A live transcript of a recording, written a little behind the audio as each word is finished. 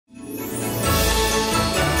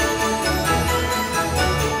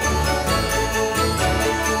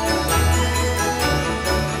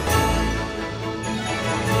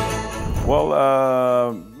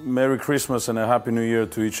Christmas and a Happy New Year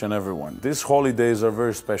to each and everyone. These holidays are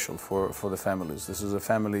very special for the families. This is a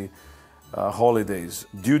family holidays.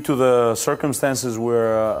 Due to the circumstances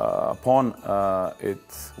we're upon it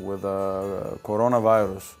with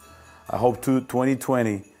coronavirus, I hope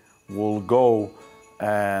 2020 will go,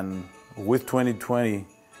 and with 2020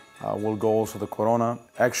 will go also the corona.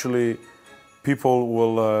 Actually, people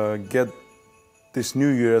will get this new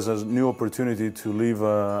year as a new opportunity to live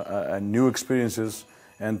new experiences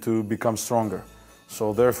and to become stronger.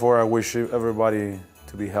 So therefore, I wish everybody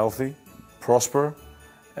to be healthy, prosper,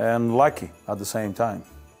 and lucky at the same time.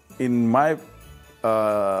 In my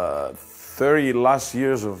 30 last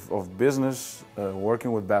years of business,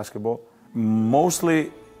 working with basketball,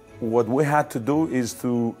 mostly what we had to do is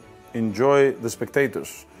to enjoy the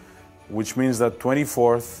spectators, which means that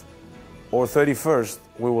 24th or 31st,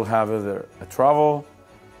 we will have either a travel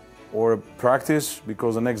or a practice,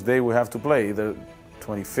 because the next day we have to play, either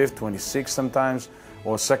 25th, 26th sometimes,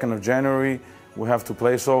 or 2nd of January, we have to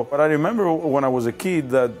play. So, but I remember when I was a kid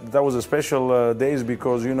that was a special days,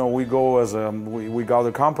 because, you know, we go as we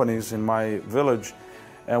gather companies in my village,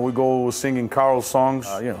 and we go singing carol songs,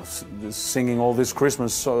 you know, singing all these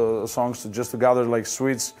Christmas songs just to gather like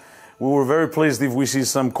sweets. We were very pleased if we see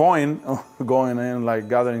some coin going in, like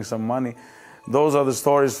gathering some money. Those are the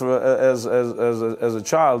stories as a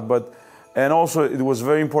child, and also it was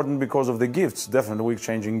very important because of the gifts. Definitely, we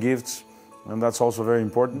exchanging gifts, and that's also very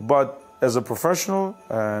important. But as a professional,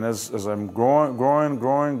 and as I'm growing,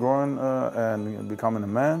 and becoming a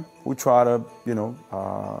man, we try to, you know,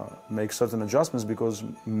 make certain adjustments, because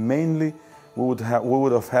mainly we would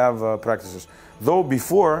have practices. Though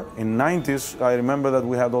before, in 90s, I remember that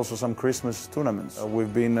we had also some Christmas tournaments.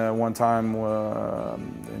 We've been one time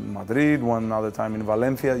in Madrid, one other time in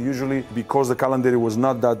Valencia. Usually, because the calendar was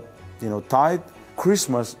not that, you know, tight,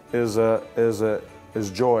 Christmas is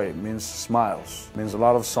joy, it means smiles, it means a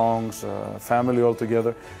lot of songs, family all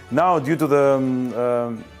together. Now, due to the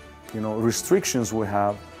you know, restrictions we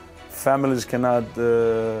have, families cannot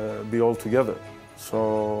be all together.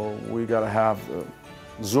 So we gotta have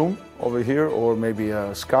Zoom over here, or maybe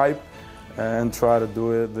Skype, and try to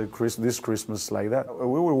do it this Christmas like that.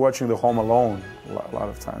 We were watching the Home Alone a lot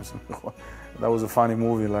of times. That was a funny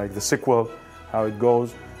movie, like the sequel, how it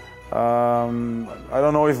goes. I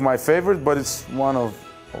don't know if my favorite, but it's one of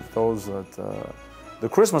those that... The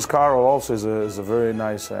Christmas Carol also is a very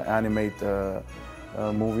nice animated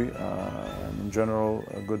movie, and in general,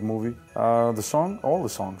 a good movie. All the songs,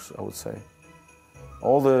 I would say.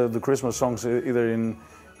 All the Christmas songs, either in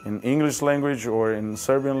English language, or in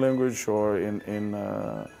Serbian language, or in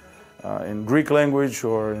Greek language,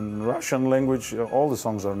 or in Russian language, all the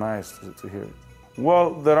songs are nice to hear.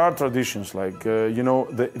 Well, there are traditions, like, you know,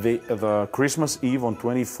 the Christmas Eve on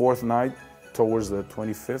 24th night towards the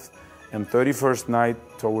 25th, and 31st night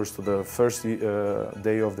towards to the first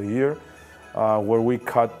day of the year, where we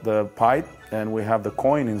cut the pie and we have the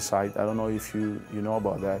coin inside. I don't know if you know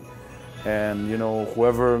about that. And, you know,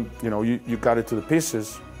 whoever, you know, you cut it to the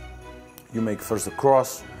pieces, you make first the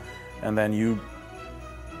cross, and then you,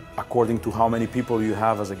 according to how many people you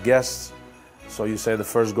have as a guest, so you say the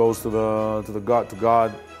first goes to God, to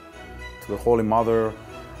the Holy Mother,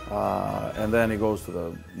 and then it goes to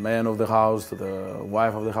the man of the house, to the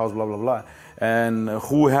wife of the house, blah blah blah. And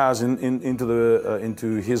who has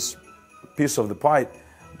into his piece of the pie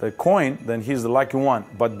the coin, then he's the lucky one.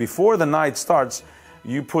 But before the night starts,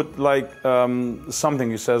 you put like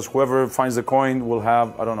something. It says whoever finds the coin will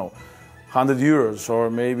have, I don't know, 100 euros, or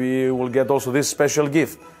maybe will get also this special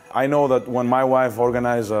gift. I know that when my wife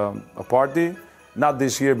organized a party, not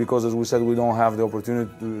this year because, as we said, we don't have the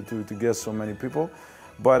opportunity to guest so many people,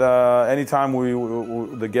 but anytime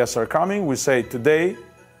the guests are coming, we say today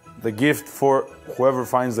the gift for whoever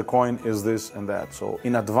finds the coin is this and that. So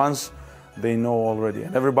in advance, they know already.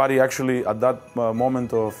 And everybody actually at that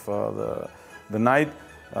moment of the night,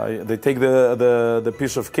 they take the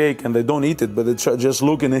piece of cake and they don't eat it, but they just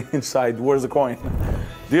looking inside, where's the coin?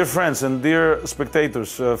 Dear friends and dear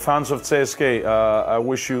spectators, fans of ЦСКА, I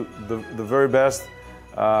wish you the very best.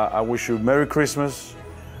 I wish you Merry Christmas.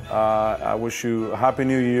 I wish you a Happy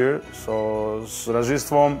New Year. So с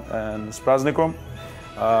Рождеством and с праздником,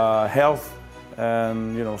 health,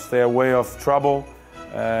 and, you know, stay away of trouble,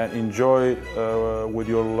 and enjoy with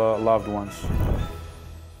your loved ones.